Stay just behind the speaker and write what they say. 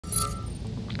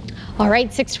All right,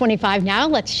 6:25 now.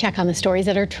 Let's check on the stories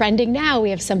that are trending now. We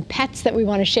have some pets that we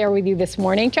want to share with you this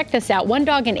morning. Check this out. One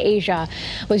dog in Asia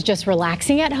was just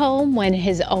relaxing at home when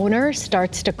his owner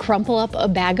starts to crumple up a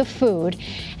bag of food.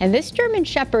 And this German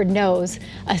Shepherd knows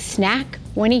a snack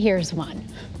when he hears one.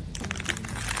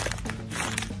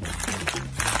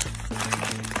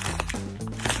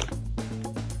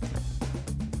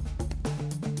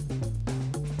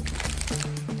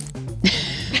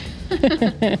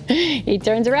 He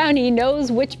turns around, he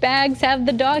knows which bags have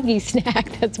the doggy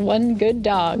snack. That's one good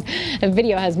dog. The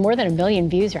video has more than 1 million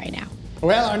views right now.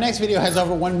 Well, our next video has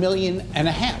over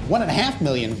 1.5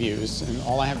 million views. And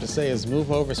all I have to say is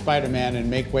move over, Spider-Man, and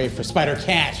make way for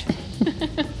Spider-Cat.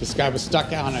 This guy was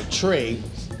stuck on a tree,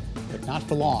 but not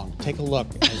for long. Take a look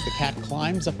as the cat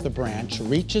climbs up the branch,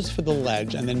 reaches for the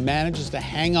ledge, and then manages to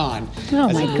hang on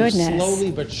as it moves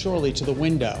slowly but surely to the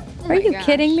window. Are you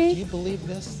kidding me? Do you believe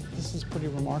this? This is pretty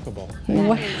remarkable.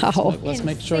 Wow. Let's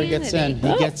make sure he gets in.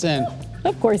 He gets in.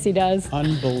 Of course he does.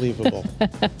 Unbelievable.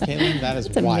 Caitlin, that is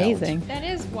That's wild. Amazing. That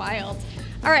is wild.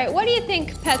 All right, what do you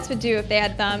think pets would do if they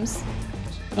had thumbs?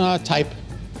 Type.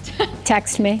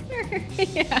 Text me.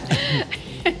 Yeah.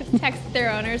 Text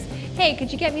their owners. Hey,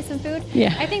 could you get me some food?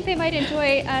 Yeah. I think they might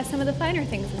enjoy some of the finer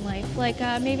things in life, like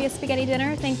maybe a spaghetti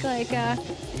dinner. Think like.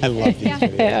 I love these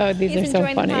videos. Oh, these He's are so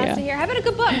enjoying funny. the pasta here. How about a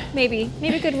good book? Maybe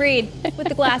a good read with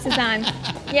the glasses on.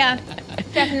 Yeah,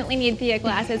 definitely need the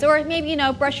glasses. Or maybe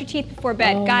brush your teeth before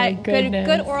bed. Oh, Got my it. goodness.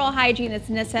 Good oral hygiene that's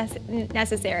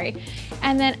necessary.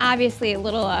 And then obviously a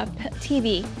little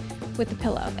TV with the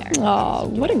pillow there. Oh,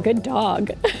 what a good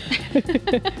dog.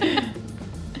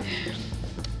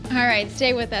 All right,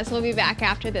 stay with us. We'll be back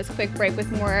after this quick break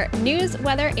with more news,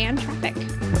 weather, and traffic.